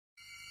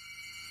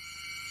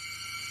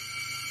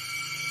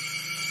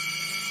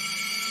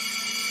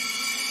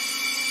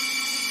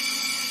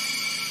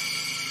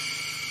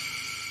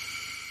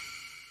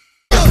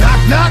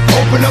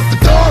open up the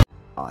door.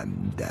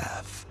 I'm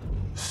deaf.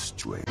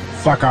 Straight.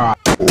 Fuck off.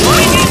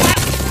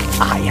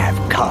 I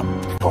have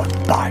come for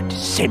Bart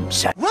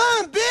Simpson.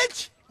 Run,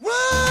 bitch!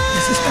 Run!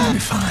 This is gonna be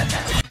fun.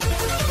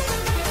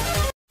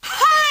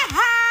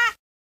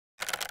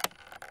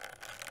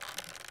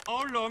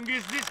 How long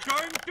is this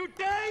going to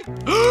take?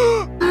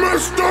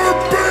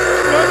 Mr. Beast!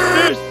 Not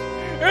this!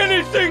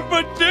 Anything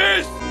but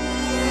this!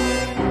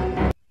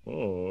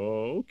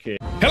 Oh, okay.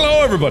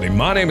 Hello everybody,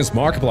 my name is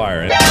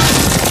Markiplier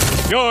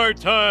and Your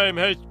time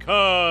has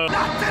come!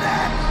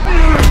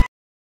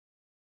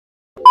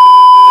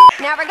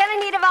 Now we're gonna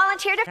need a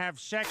volunteer to Have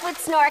sex with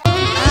Snorky.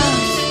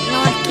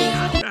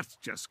 Snorky. That's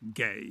just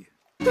gay.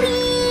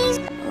 Please.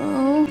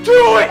 Oh.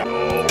 Do it!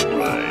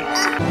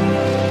 Alright.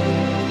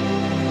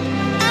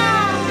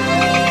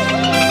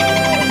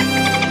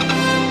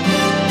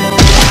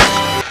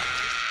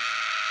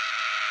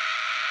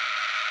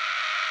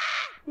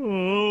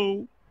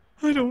 Oh,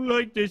 I don't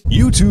like this.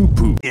 YouTube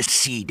poop. This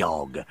sea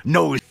dog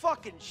knows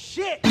Fucking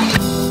shit!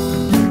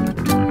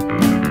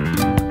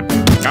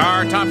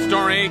 Our top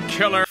story,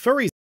 killer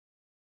Furries.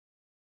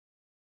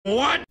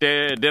 What?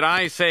 Did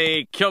I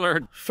say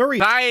killer? Furry.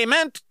 I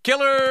meant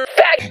killer.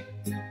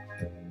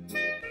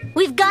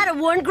 We've gotta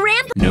warn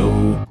Grandpa.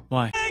 No.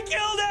 Why? I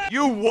killed him!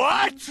 You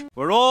what?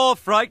 We're all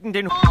frightened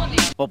and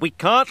but we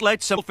can't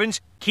let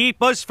dolphins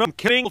keep us from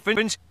killing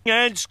dolphins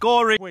and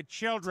scoring with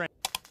children.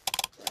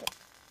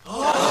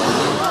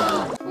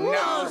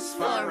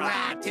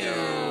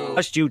 Nosferatu.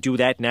 Must you do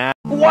that now?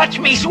 Watch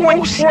me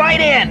swing right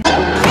in.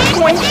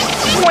 Swing,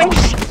 swing.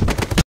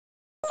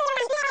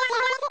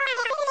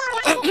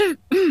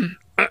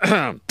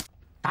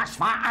 Das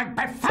war ein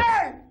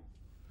Befehl.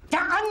 Der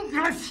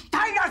Angriff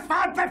Steiners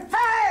war ein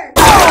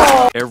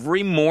Befehl.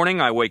 Every morning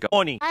I wake up.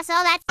 Honey. So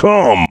that's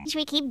Come. should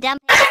we keep dumping?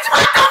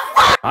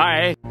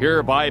 I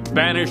hereby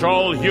banish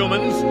all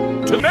humans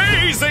to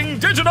amazing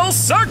digital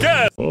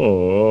circus.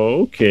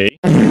 Oh, okay.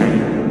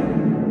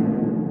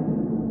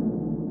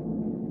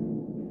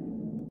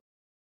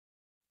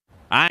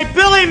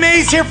 Billy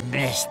Mays here.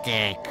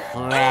 Mr.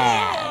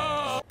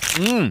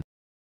 Krabs.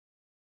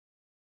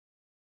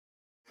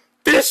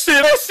 This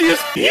is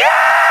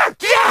Yeah!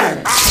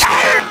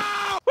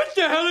 What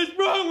the hell is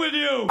wrong with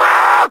you?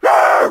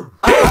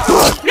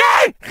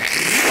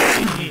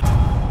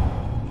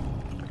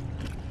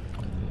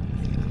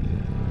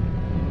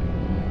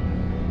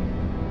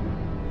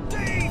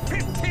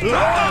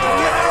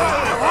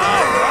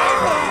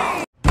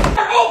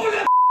 Open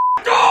the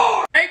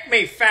door! Make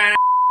me fat.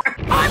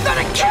 I'm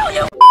gonna kill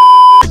you.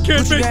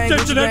 Can't make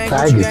sense of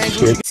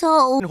that.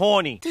 So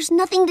Horny. there's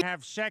nothing to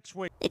Have sex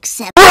with.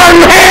 except.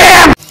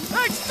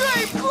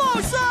 Extreme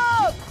close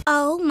up.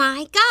 Oh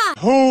my God!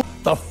 Who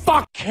the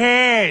fuck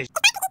cares?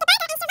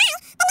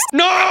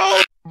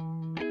 No!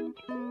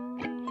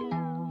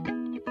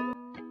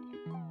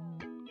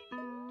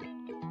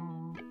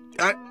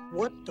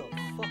 What the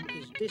fuck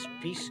is this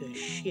piece of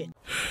shit?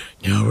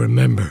 Now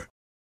remember.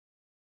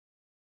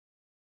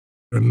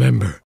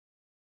 Remember.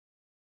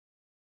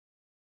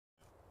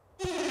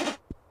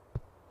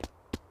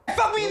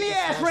 Fuck me in the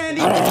ass,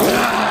 Randy. To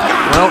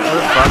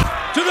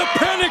the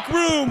panic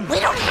room. We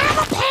don't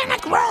have a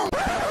panic room.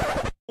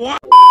 What?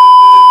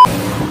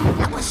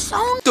 That was so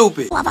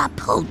stupid. What about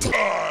Putin?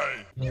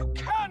 You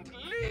can't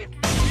leave.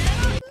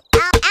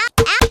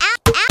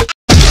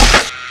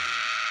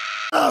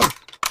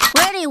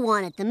 Where do you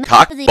want it? The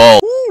Cock of the ball.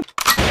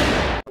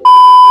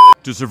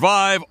 To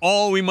survive,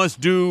 all we must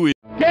do is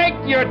Take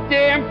your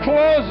damn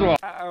clothes off.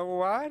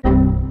 What?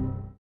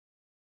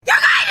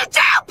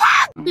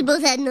 We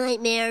both had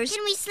nightmares.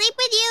 Can we sleep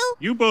with you?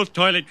 You both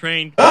toilet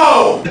trained.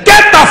 Look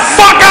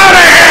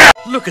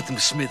at them,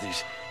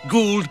 Smithers.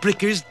 Gold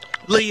brickers,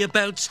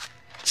 layabouts,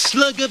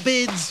 slugger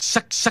beds.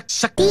 Suck, suck,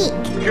 suck.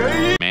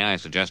 May I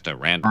suggest a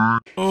random?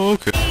 Ugh,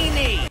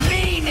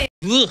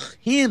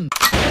 him.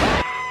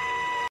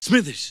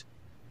 Smithers,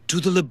 to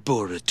the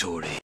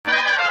laboratory.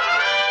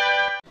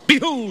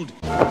 Behold!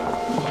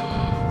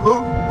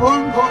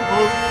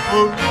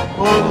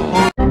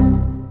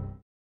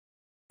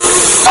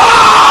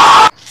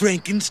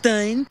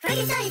 Frankenstein.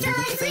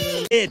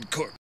 Head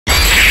corp.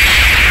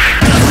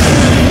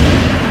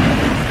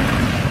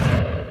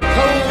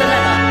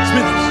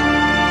 Smithers.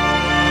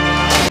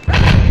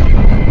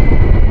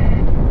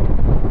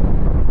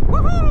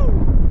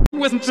 It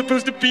wasn't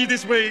supposed to be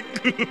this way.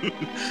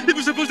 It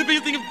was supposed to be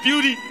a thing of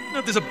beauty,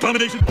 not this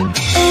abomination.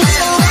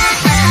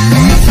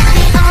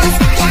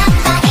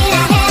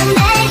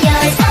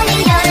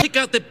 Take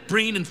out that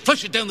brain and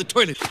flush it down the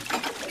toilet.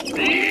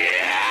 Yeah!